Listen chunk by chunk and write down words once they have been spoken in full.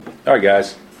All right,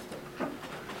 guys.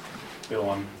 Bill,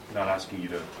 I'm not asking you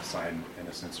to assign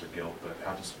innocence or guilt, but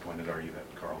how disappointed are you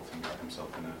that Carlton got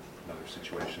himself in another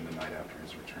situation the night after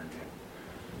his return game?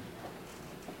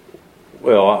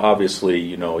 Well,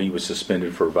 obviously, he was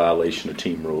suspended for violation of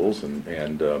team rules,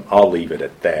 and I'll leave it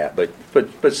at that.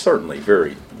 But certainly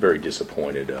very, very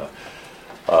disappointed.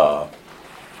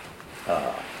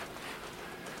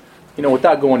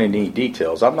 Without going into any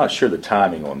details, I'm not sure the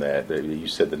timing on that. You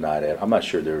said the night after. I'm not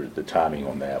sure the timing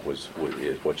on that is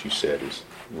what you said is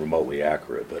remotely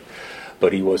accurate.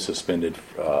 But he was suspended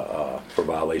for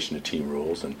violation of team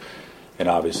rules, and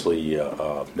obviously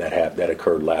that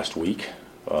occurred last week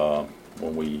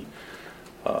when we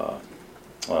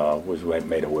was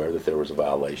made aware that there was a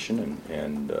violation,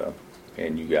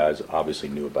 and you guys obviously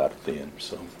knew about it then.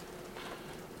 So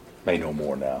may know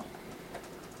more now.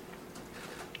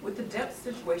 With the depth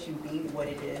situation being what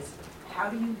it is,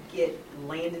 how do you get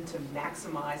Landon to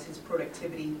maximize his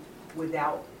productivity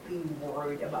without being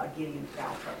worried about getting in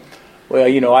foul trouble? Well,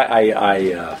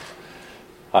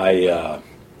 I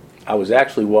was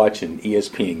actually watching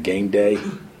ESPN Game Day,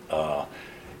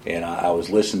 and I was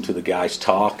listening to the guys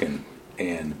talk, and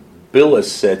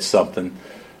Billis said something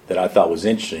that I thought was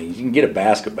interesting. You can get a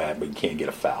basket back, but you can't get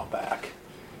a foul back.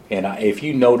 And if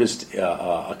you noticed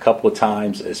a couple of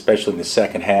times, especially in the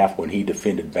second half when he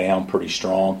defended Bam pretty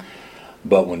strong,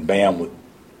 but when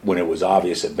it was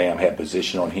obvious that Bam had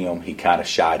position on him, he kind of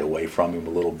shied away from him a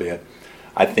little bit.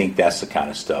 I think that's the kind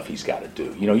of stuff he's got to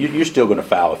do. You're still going to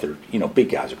foul if they're,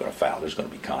 big guys are going to foul. There's going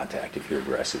to be contact if you're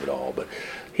aggressive at all. But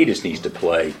he just needs to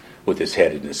play with his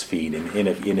head and his feet. And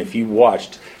if you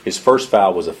watched, his first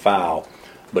foul was a foul,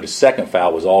 but his second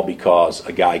foul was all because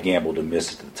a guy gambled to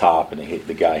miss at the top, and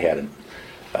the guy had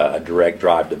a direct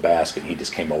drive to basket, and he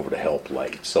just came over to help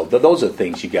late. So those are the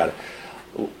things you got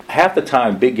to. Half the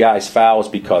time, big guys foul is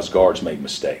because guards make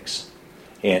mistakes.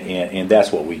 And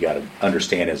that's what we got to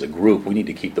understand as a group. We need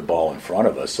to keep the ball in front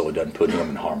of us so it doesn't put him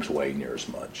in harm's way near as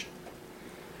much.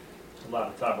 A lot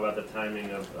of talk about the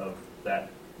timing of that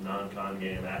non-con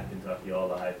game at Kentucky, all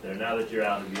the hype there. Now that you're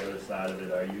out of the other side of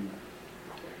it, are you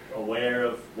aware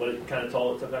of what kind of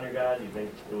toll it took on your guys? Do you think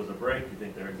it was a break? Do you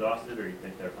think they're exhausted, or do you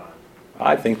think they're fine?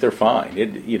 I think they're fine.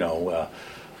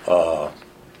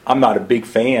 I'm not a big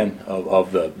fan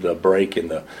of the break in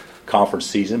the conference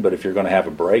season, but if you're going to have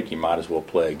a break, you might as well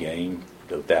play a game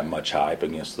with that much hype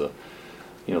against the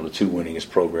two winningest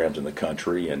programs in the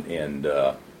country, and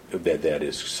that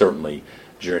is certainly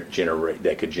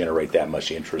that could generate that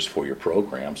much interest for your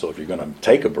program. So if you're going to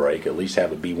take a break, at least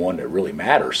have it be one that really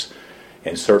matters.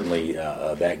 And certainly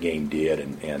that game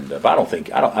did, but I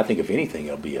think if anything,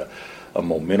 it'll be a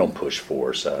momentum push for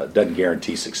us. It doesn't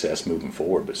guarantee success moving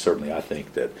forward, but certainly I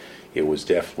think that it was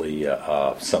definitely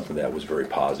something that was very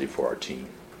positive for our team.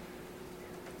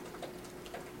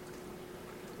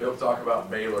 Bill, talk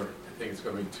about Baylor. I think it's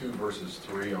going to be 2 versus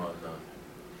 3 on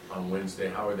Wednesday.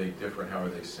 How are they different? How are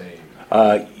they same?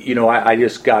 I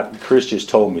just Chris just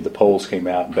told me the polls came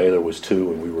out and Baylor was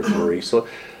 2 and we were 3. So,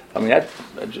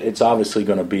 it's obviously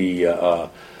going to be,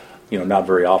 not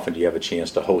very often do you have a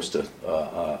chance to host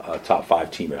a top 5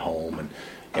 team at home,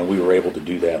 and we were able to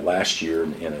do that last year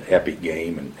in an epic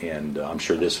game, and I'm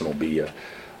sure this one will be a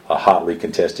hotly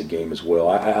contested game as well.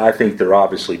 I think they're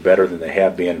obviously better than they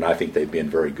have been, and I think they've been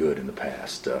very good in the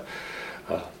past.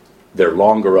 They're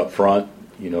longer up front,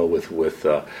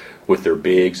 with their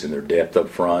bigs and their depth up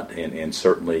front, and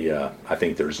certainly I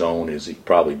think their zone is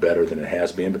probably better than it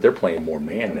has been, but they're playing more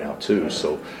man now too.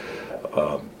 So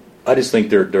I just think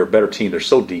they're a better team. They're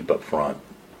so deep up front,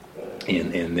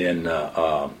 and then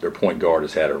their point guard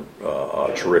has had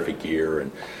a terrific year,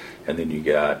 and then you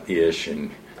got Ish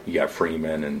and you got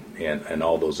Freeman and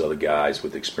all those other guys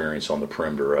with experience on the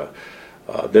perimeter.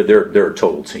 They're a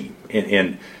total team,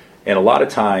 and a lot of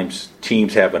times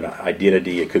teams have an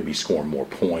identity. It could be scoring more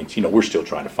points. We're still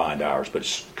trying to find ours, but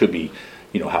it could be,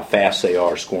 how fast they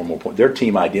are, scoring more points. Their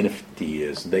team identity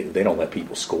is they don't let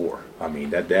people score.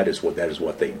 That is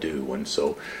what they do, and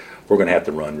so we're going to have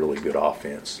to run really good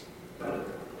offense.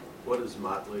 What does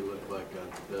Motley look like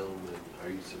on film, and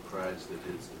are you surprised at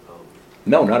his development?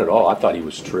 No, not at all. I thought he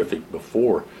was terrific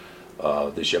before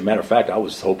this year. Matter of fact, I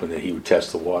was hoping that he would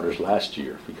test the waters last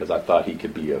year because I thought he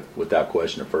could be, without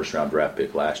question, a first-round draft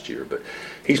pick last year. But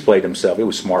he's played himself. It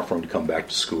was smart for him to come back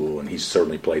to school, and he's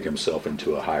certainly played himself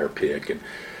into a higher pick.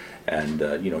 And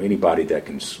anybody that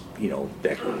can,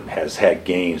 that has had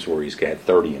games where he's got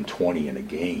 30 and 20 in a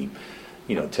game,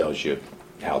 tells you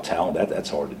how talented. That's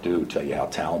hard to do. Tell you how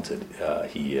talented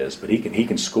he is. But he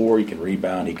can score. He can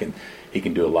rebound. He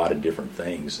can do a lot of different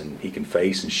things, and he can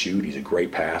face and shoot. He's a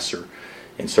great passer,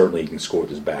 and certainly he can score with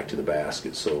his back to the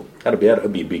basket. So that'll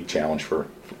be a big challenge for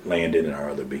Landon and our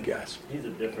other big guys. He's a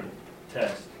different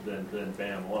test than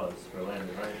Bam was for Landon,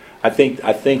 right? I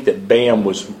think that Bam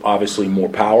was obviously more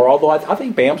power, although I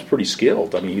think Bam's pretty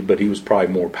skilled. I mean, but he was probably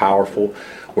more powerful,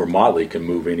 where Motley can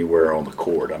move anywhere on the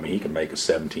court. I mean, he can make a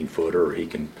 17-footer, or he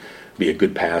can be a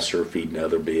good passer, feed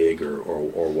another big,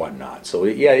 or whatnot. So,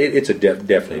 it's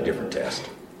definitely a different test.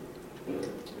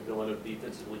 Dylan, of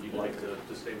defensively, you'd like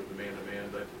to stay with the man-to-man,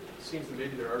 but it seems that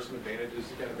maybe there are some advantages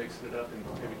to kind of mixing it up and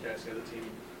maybe catching the other team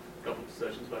a couple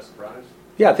possessions by surprise.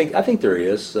 Yeah, I think there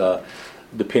is,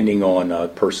 depending on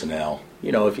personnel.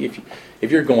 You know, if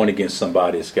you're going against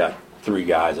somebody that's got three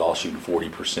guys all shooting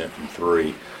 40% from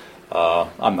three,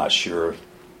 I'm not sure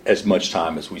as much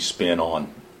time as we spend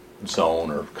on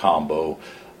zone or combo,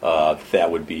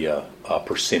 that would be a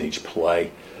percentage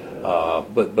play.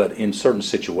 But in certain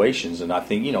situations, and I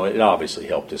think, it obviously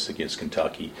helped us against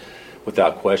Kentucky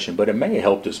without question, but it may have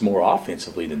helped us more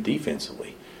offensively than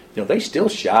defensively. They still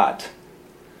shot,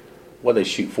 they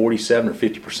shoot 47 or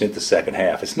 50% the second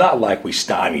half. It's not like we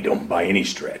stymied them by any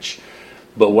stretch.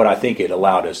 But what I think it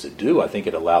allowed us to do, I think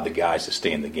it allowed the guys to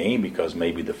stay in the game because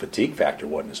maybe the fatigue factor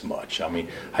wasn't as much. I mean,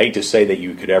 I hate to say that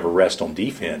you could ever rest on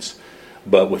defense,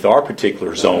 but with our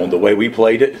particular zone, the way we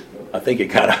played it, I think it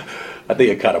kind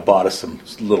of bought us some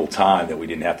little time that we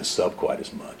didn't have to sub quite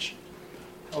as much.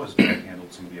 How has Bragg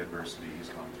handled some of the adversity he's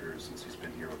gone through since he's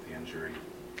been here with the injury?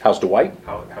 How's Dwight?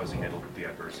 How's he handled the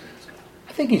adversity?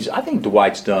 I think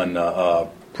Dwight's done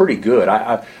pretty good.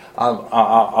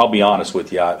 I'll be honest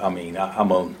with you.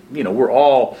 We're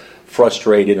all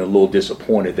frustrated and a little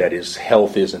disappointed that his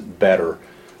health isn't better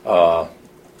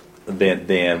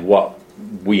than what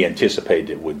we anticipated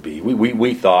it would be.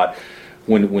 We thought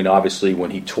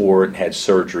when he tore it and had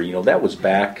surgery, that was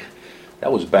back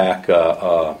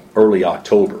early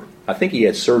October. I think he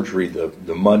had surgery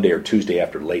the Monday or Tuesday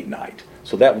after late night.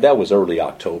 So that was early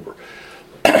October.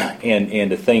 And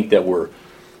to think that we're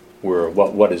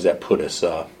what does that put us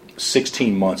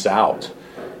 16 months out,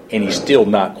 and he's still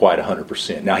not quite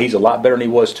 100%. Now he's a lot better than he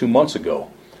was 2 months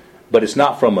ago, but it's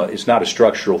not a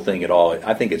structural thing at all.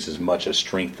 I think it's as much a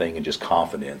strength thing and just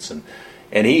confidence, and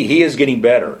he is getting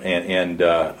better, and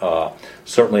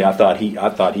certainly I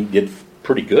thought he did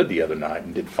pretty good the other night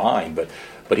and did fine, but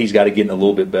he's got to get in a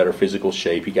little bit better physical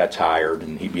shape. He got tired,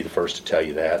 and he'd be the first to tell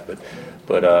you that. But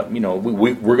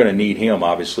we're going to need him,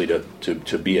 obviously,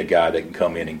 to be a guy that can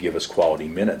come in and give us quality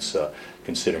minutes,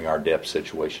 considering our depth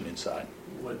situation inside.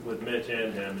 With Mitch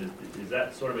and him, is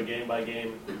that sort of a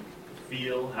game-by-game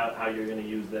feel, how you're going to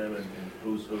use them and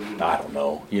who's who? I don't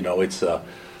know. It's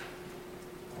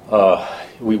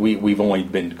we've only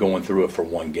been going through it for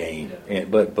one game,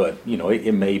 but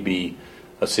it may be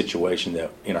a situation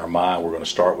that in our mind we're going to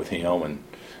start with him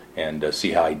and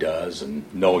see how he does,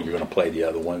 and know you're going to play the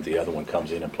other one. If the other one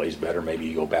comes in and plays better, maybe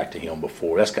you go back to him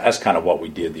before. That's kind of what we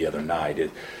did the other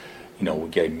night. We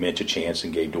gave Mitch a chance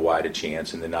and gave Dwight a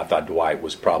chance, and then I thought Dwight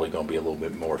was probably going to be a little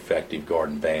bit more effective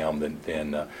guarding Bam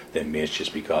than Mitch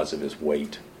just because of his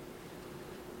weight.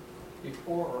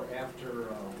 Before or after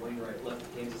Wainwright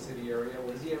left the Kansas City area,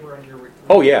 was he ever on your recruiting?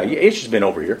 Oh yeah, Ish has been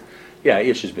over here. Yeah,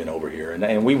 Ish has been over here,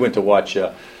 and we went to watch.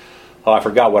 I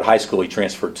forgot what high school he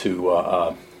transferred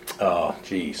to.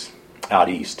 Out east.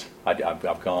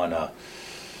 I've gone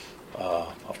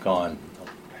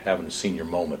having a senior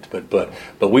moment, but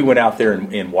we went out there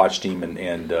and watched him,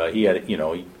 and he had he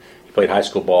played high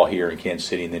school ball here in Kansas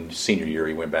City, and then senior year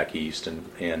he went back east, and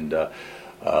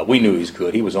we knew he was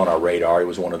good. He was on our radar. He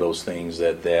was one of those things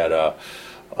that a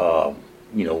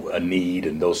need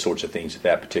and those sorts of things at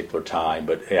that particular time.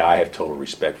 But I have total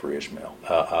respect for Ishmael.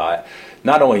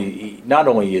 Not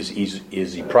only is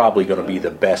he probably going to be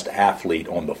the best athlete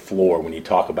on the floor when you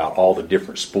talk about all the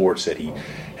different sports that he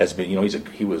has been.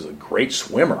 He was a great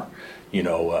swimmer.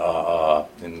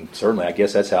 And certainly I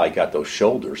guess that's how he got those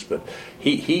shoulders. But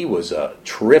he was a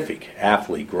terrific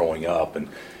athlete growing up, and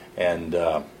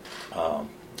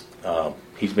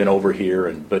he's been over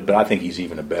here, but I think he's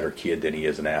even a better kid than he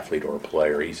is an athlete or a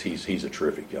player. He's a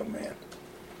terrific young man.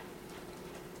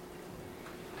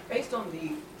 Based on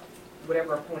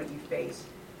whatever opponent you face,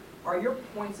 are your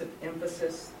points of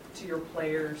emphasis to your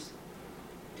players,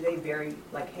 do they vary?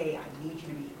 Like, hey, I need you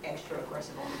to be extra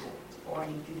aggressive on the boards, or I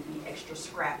need you to be extra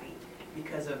scrappy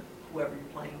because of whoever you're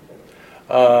playing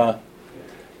for?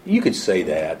 You could say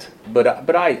that,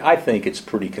 but I think it's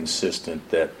pretty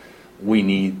consistent that we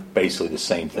need basically the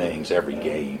same things every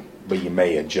game, but you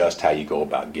may adjust how you go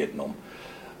about getting them.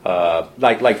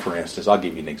 Like for instance, I'll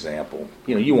give you an example.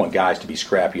 You want guys to be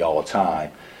scrappy all the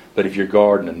time, but if you're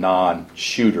guarding a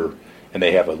non-shooter and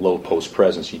they have a low post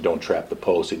presence, you don't trap the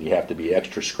post, and you have to be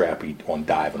extra scrappy on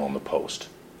diving on the post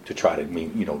to try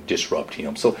to disrupt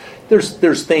him. So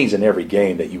there's things in every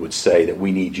game that you would say that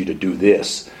we need you to do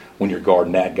this when you're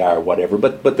guarding that guy or whatever.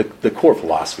 But the core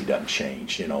philosophy doesn't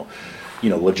change.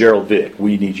 LaGerald Vick,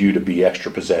 we need you to be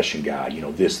extra possession guy.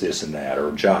 This, and that.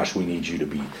 Or Josh, we need you to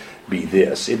be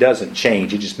this. It doesn't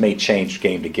change. It just may change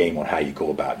game to game on how you go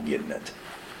about getting it.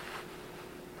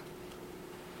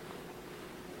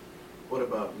 What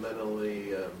about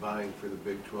mentally vying for the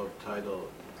Big 12 title?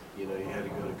 You had to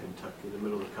go to Kentucky in the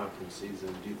middle of the conference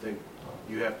season. Do you think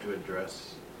you have to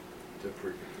address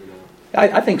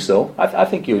I think so. I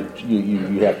think you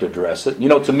have to address it.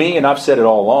 To me, and I've said it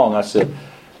all along, I said,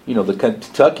 the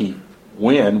Kentucky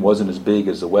win wasn't as big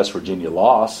as the West Virginia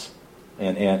loss.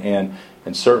 And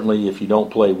certainly if you don't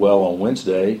play well on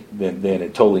Wednesday, then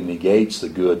it totally negates the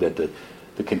good that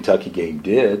the Kentucky game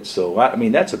did. So,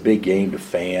 that's a big game to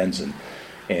fans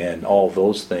and all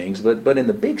those things. But in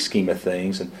the big scheme of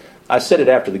things, and I said it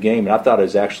after the game, and I thought it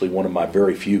was actually one of my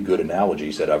very few good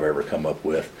analogies that I've ever come up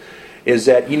with, is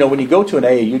that, when you go to an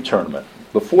AAU tournament,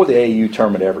 before the AAU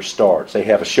tournament ever starts, they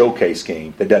have a showcase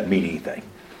game that doesn't mean anything.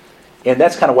 And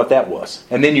that's kind of what that was.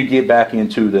 And then you get back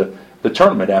into the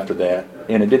tournament after that,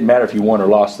 and it didn't matter if you won or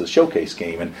lost the showcase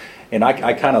game. And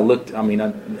I kind of looked, I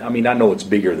know it's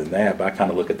bigger than that, but I kind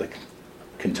of look at the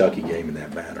Kentucky game in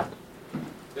that manner.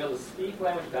 Bill, is Steve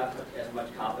playing with about as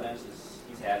much confidence as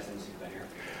he's had since he's been here?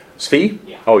 Steve?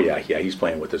 Yeah. Oh, yeah, he's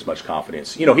playing with as much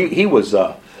confidence. He was...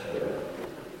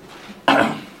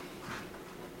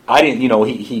 I didn't,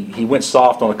 he went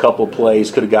soft on a couple of plays,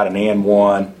 could have got an and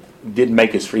one, didn't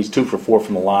make his frees, 2 for 4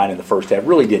 from the line in the first half,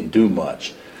 really didn't do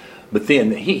much. But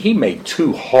then he made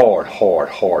 2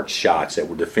 hard shots that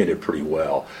were defended pretty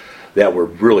well, that were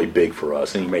really big for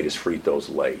us, and he made his free throws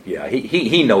late. Yeah,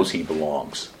 he knows he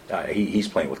belongs. He's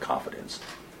playing with confidence.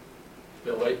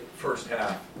 The late first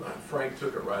half, Frank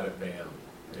took it right at Bam,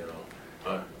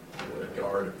 a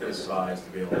guard of this size to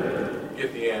be able to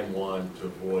get the and one to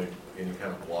avoid any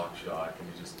kind of block shot. Can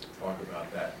you just talk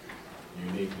about that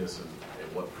uniqueness and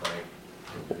what Frank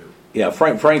can do? Yeah,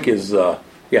 Frank is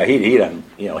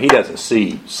he doesn't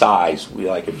see size.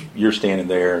 Like if you're standing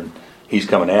there and he's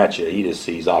coming at you, he just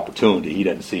sees opportunity. He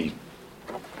doesn't see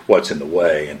what's in the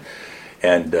way.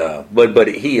 But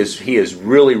he is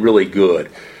really, really good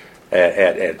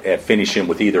at finishing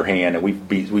with either hand, and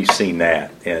we've seen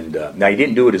that. And now he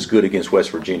didn't do it as good against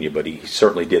West Virginia, but he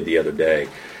certainly did the other day.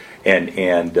 And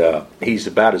he's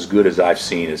about as good as I've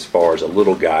seen as far as a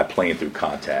little guy playing through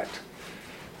contact.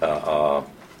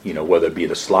 Whether it be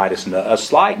the slightest a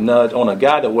slight nudge on a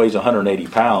guy that weighs 180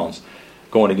 pounds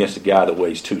going against a guy that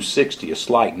weighs 260, a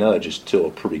slight nudge is still a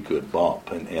pretty good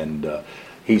bump. And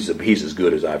he's as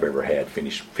good as I've ever had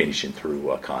finishing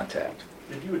through contact.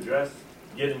 Did you address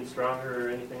getting stronger or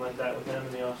anything like that with him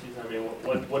in the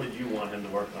offseason? What did you want him to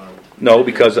work on? No,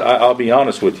 because I'll be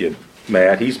honest with you,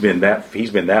 Matt. He's been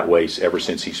that way ever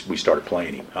since we started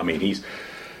playing him.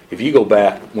 If you go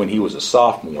back when he was a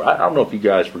sophomore, I don't know if you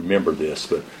guys remember this,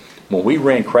 but when we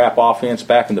ran crap offense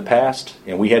back in the past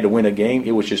and we had to win a game,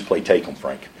 it was just play take 'em,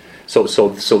 Frank. So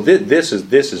this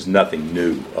is nothing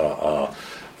new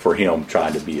for him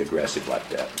trying to be aggressive like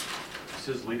that. Is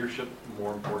his leadership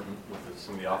more important with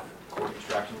some of the off-court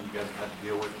distractions you guys have had to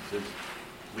deal with? Is his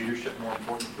leadership more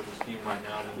important for this team right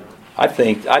now than ever? I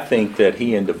think that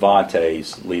he and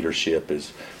Devontae's leadership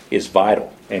is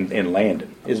vital, and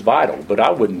Landon is vital. But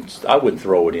I wouldn't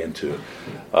throw it into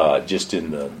just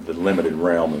in the limited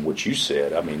realm in which you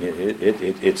said.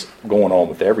 It's going on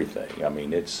with everything.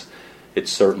 It's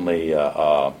certainly.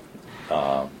 I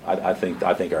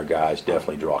think our guys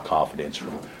definitely draw confidence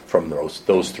from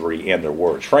those three and their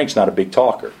words. Frank's not a big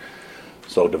talker,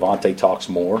 so Devontae talks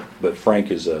more, but Frank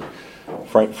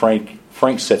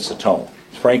sets the tone.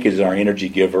 Frank is our energy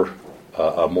giver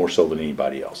more so than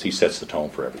anybody else. He sets the tone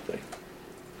for everything.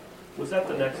 Was that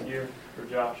the next year for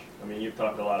Josh? You've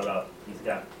talked a lot about he's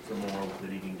got some more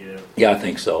that he can give. Yeah, I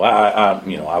think so.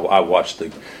 I watched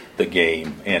the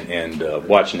game and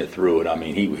watching it through it.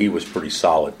 He was pretty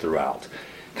solid throughout.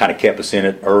 Kind of kept us in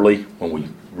it early when we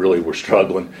really were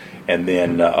struggling, and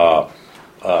then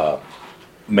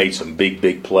made some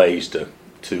big plays to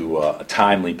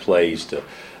timely plays to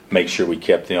make sure we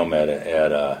kept them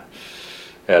at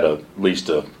least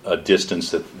a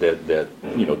distance that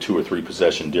 2 or 3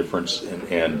 possession difference,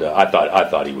 and I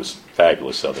thought he was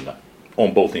fabulous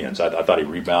on both ends. I thought he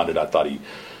rebounded. I thought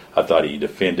he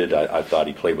defended. I thought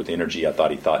he played with energy. I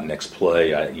thought he thought next play.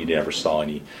 You never saw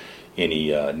any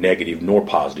negative nor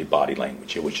positive body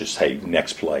language. It was just, hey,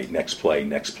 next play,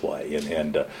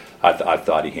 and I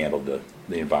thought he handled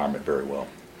the environment very well.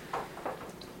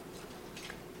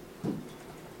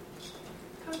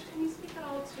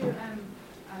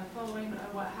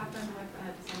 what happened with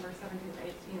December 17th,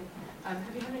 18th. Have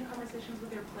you had any conversations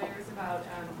with your players about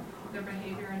their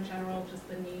behavior in general, just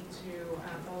the need to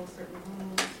follow certain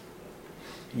rules?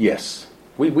 Yes.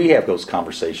 We have those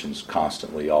conversations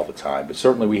constantly, all the time. But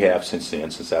certainly we have since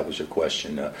then, since that was your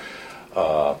question.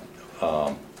 The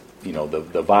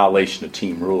violation of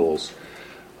team rules,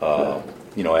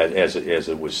 as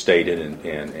it was stated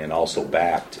and also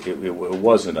backed, it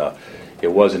wasn't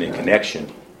in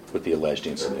connection with the alleged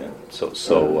incident.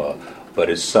 But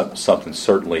it's something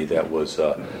certainly that was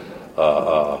a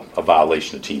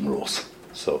violation of team rules.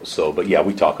 But yeah,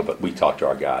 we talk to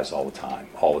our guys all the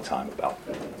time about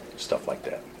stuff like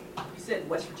that. You said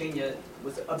West Virginia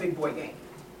was a big boy game.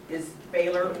 Is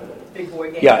Baylor a big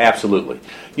boy game? Yeah, absolutely.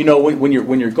 When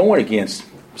you're going against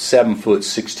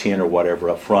 7'6", or whatever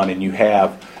up front, and you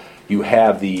have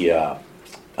the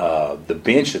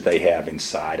bench that they have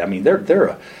inside. I mean,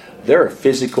 they're a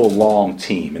physical, long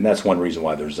team, and that's one reason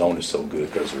why their zone is so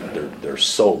good, because they're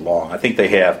so long. I think they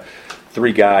have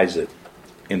 3 guys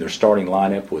in their starting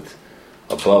lineup with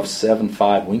above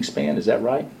 7'5" wingspan. Is that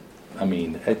right? I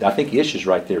mean, I think Ish is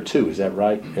right there too. Is that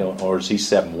right? Or is he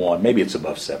 7'1"? Maybe it's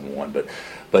above 7'1".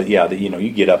 But yeah,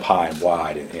 you get up high and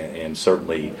wide, and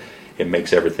certainly it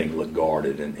makes everything look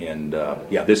guarded. And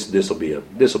yeah, this will be a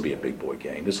big boy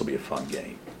game. This will be a fun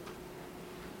game.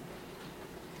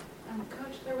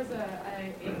 Coach, there was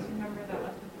a team member that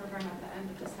left the program at the end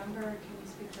of December. Can you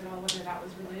speak to at all whether that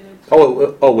was related?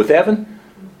 Oh, with Evan?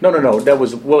 No. That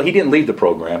was, well, he didn't leave the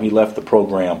program. He left the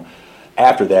program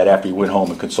after he went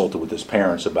home and consulted with his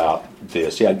parents about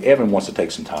this. Yeah, Evan wants to take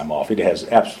some time off. It has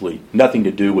absolutely nothing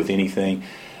to do with anything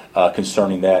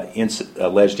concerning that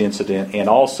alleged incident. And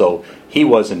also, he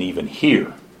wasn't even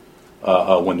here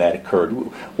when that occurred.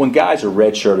 When guys are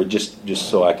redshirted, just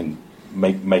so I can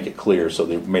make it clear, so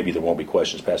that maybe there won't be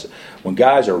questions past it. When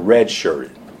guys are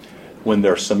redshirted, when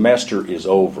their semester is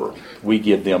over, we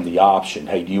give them the option,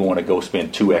 hey, do you want to go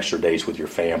spend 2 extra days with your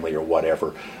family or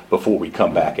whatever before we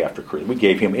come back after Christmas? We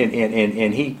gave him,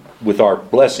 and he, with our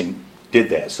blessing, did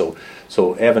that. So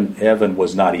Evan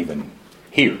was not even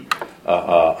here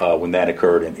when that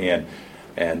occurred. And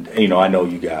I know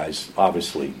you guys,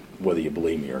 obviously, whether you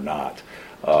believe me or not,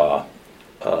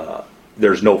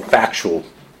 there's no factual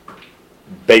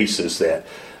basis that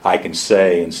I can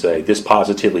say this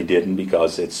positively didn't,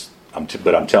 because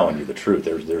but I'm telling you the truth.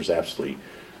 There's absolutely,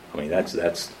 I mean,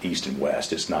 that's East and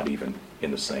West. It's not even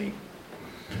in the same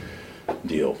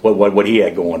deal. What he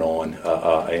had going on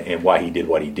and why he did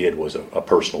what he did was a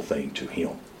personal thing to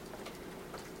him.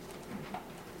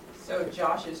 So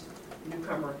Josh's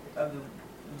newcomer of the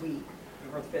week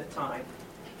for the 5th time.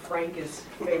 Frank is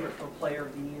favorite for player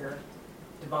of the year.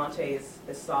 Devontae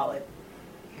is solid.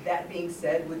 That being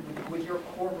said, with your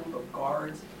core group of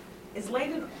guards, is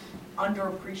Landon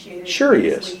underappreciated? Sure he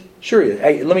is.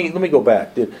 Hey, let me go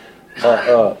back.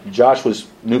 Josh was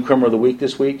newcomer of the week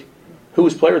this week. Who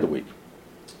was player of the week?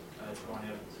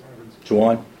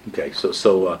 Juwan. Okay,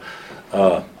 so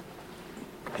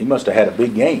he must have had a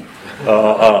big game,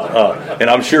 and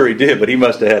I'm sure he did. But he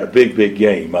must have had a big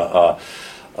game. But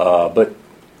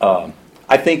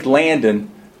I think Landon,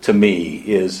 to me,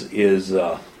 is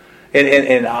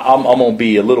and I'm going to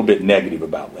be a little bit negative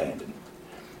about Landon.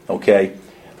 Okay,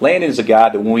 Landon is a guy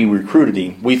that when we recruited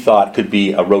him, we thought could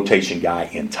be a rotation guy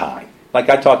in time. Like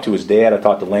I talked to his dad, I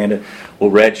talked to Landon. Well,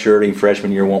 redshirt him,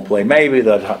 freshman year won't play. Maybe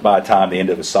by the time the end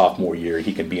of his sophomore year,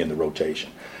 he can be in the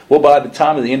rotation. Well, by the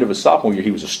time of the end of his sophomore year,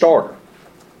 he was a starter.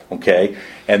 Okay,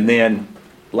 and then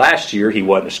last year he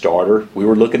wasn't a starter. We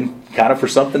were looking kind of for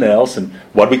something else, and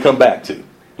what did we come back to?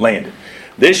 Landon.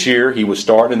 This year he was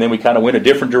starting, and then we kind of went a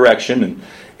different direction,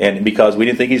 and because we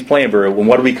didn't think he's playing very well,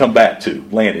 what do we come back to?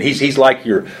 Landon. He's like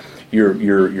your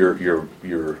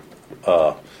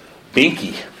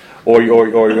binky or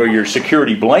your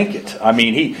security blanket. I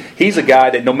mean, he's a guy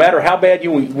that no matter how bad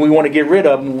we want to get rid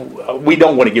of him, we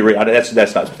don't want to get rid of him.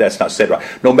 That's not said right.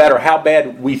 No matter how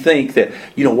bad we think that,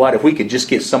 you know what, if we could just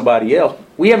get somebody else,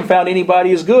 we haven't found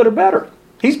anybody as good or better.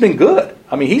 He's been good.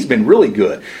 I mean, he's been really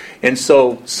good. And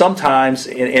so sometimes,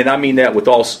 and I mean that with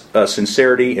all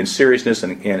sincerity and seriousness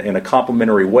and in a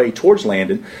complimentary way towards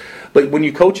Landon, but when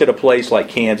you coach at a place like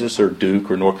Kansas or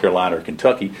Duke or North Carolina or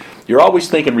Kentucky, you're always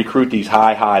thinking recruit these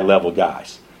high level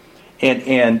guys.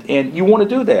 And you want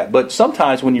to do that. But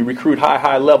sometimes when you recruit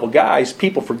high level guys,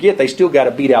 people forget they still got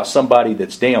to beat out somebody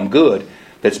that's damn good,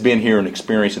 that's been here and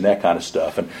experienced and that kind of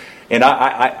stuff. And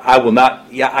I will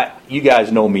not, you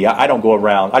guys know me, I don't go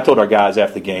around. I told our guys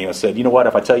after the game, I said, you know what,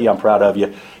 if I tell you I'm proud of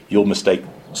you, you'll mistake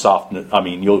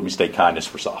kindness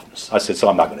for softness. I said, so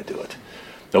I'm not going to do it.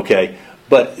 Okay?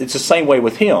 But it's the same way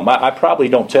with him. I probably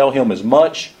don't tell him as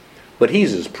much, but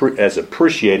he's as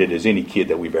appreciated as any kid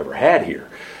that we've ever had here.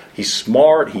 He's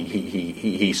smart.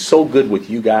 He's so good with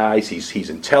you guys. He's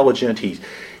intelligent.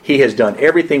 He has done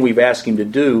everything we've asked him to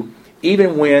do,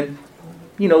 even when,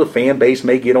 the fan base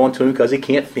may get on to him because he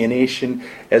can't finish and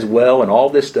as well and all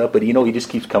this stuff. But he just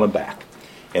keeps coming back.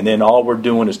 And then all we're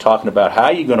doing is talking about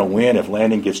how you're going to win if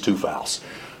Landon gets 2 fouls.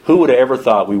 Who would have ever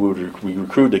thought we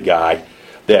recruit a guy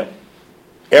that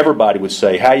everybody would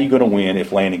say, how are you going to win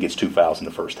if Landon gets 2 fouls in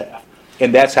the first half?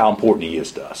 And that's how important he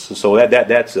is to us. So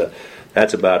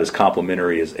that's about as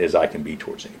complimentary as I can be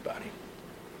towards anybody.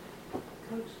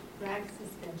 Coach, Bragg's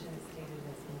suspension is stated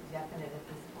as indefinite at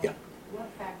this point. Yeah. What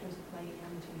factors play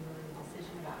into your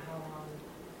decision about how long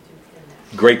to extend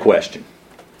that? Great question.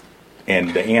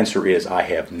 And the answer is I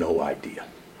have no idea.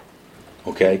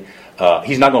 Okay?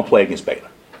 He's not going to play against Baylor.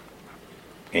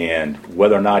 And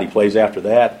whether or not he plays after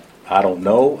that, I don't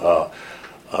know.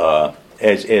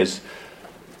 As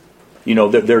you know,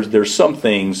 there's some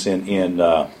things within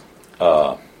a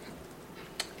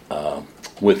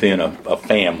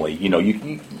family.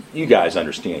 You guys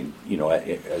understand.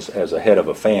 As a head of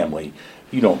a family,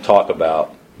 you don't talk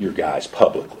about your guys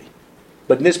publicly.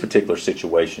 But in this particular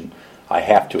situation, I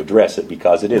have to address it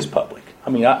because it is public.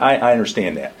 I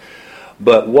understand that.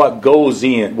 But what goes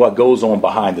on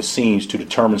behind the scenes to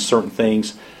determine certain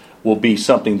things will be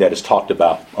something that is talked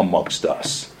about amongst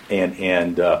us.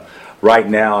 And right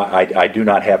now, I do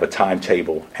not have a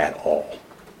timetable at all.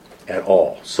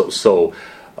 So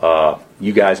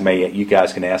you guys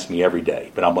can ask me every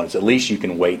day, but at least you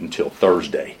can wait until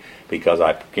Thursday because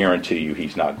I guarantee you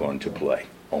he's not going to play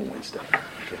on Wednesday.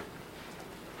 Okay.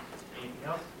 Anything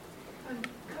else?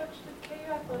 Coach, did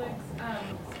KU Athletics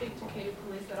speak to KU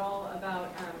Police at all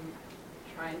about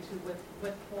trying to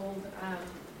withhold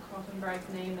Carlton Bragg's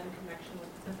name in connection with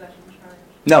the possession charge?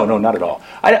 No, not at all.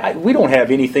 We don't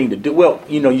have anything to do. Well,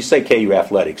 you say KU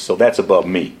Athletics, so that's above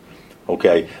me,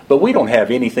 okay? But we don't have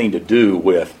anything to do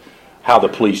with how the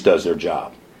police does their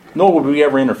job, nor would we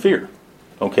ever interfere,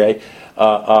 okay?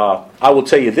 I will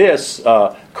tell you this: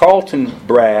 Carlton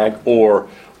Bragg or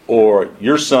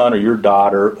your son or your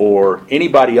daughter or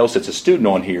anybody else that's a student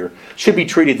on here should be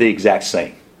treated the exact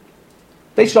same.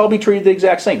 They should all be treated the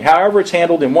exact same. However it's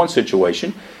handled in one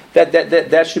situation,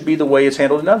 that should be the way it's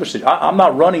handled in another situation. I'm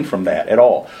not running from that at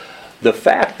all. The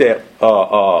fact that,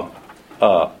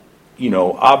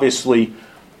 obviously,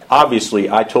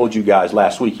 I told you guys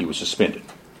last week he was suspended,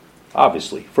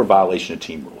 obviously, for violation of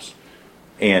team rules.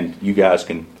 And you guys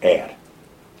can add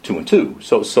 2 and 2.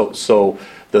 So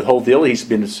the whole deal, he's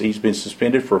been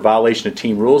suspended for violation of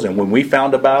team rules. And when we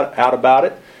found out about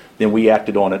it, then we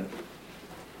acted on it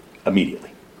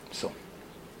immediately. So.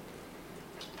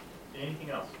 Anything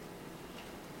else?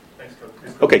 Thanks, Coach.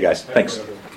 Okay, guys. Thanks.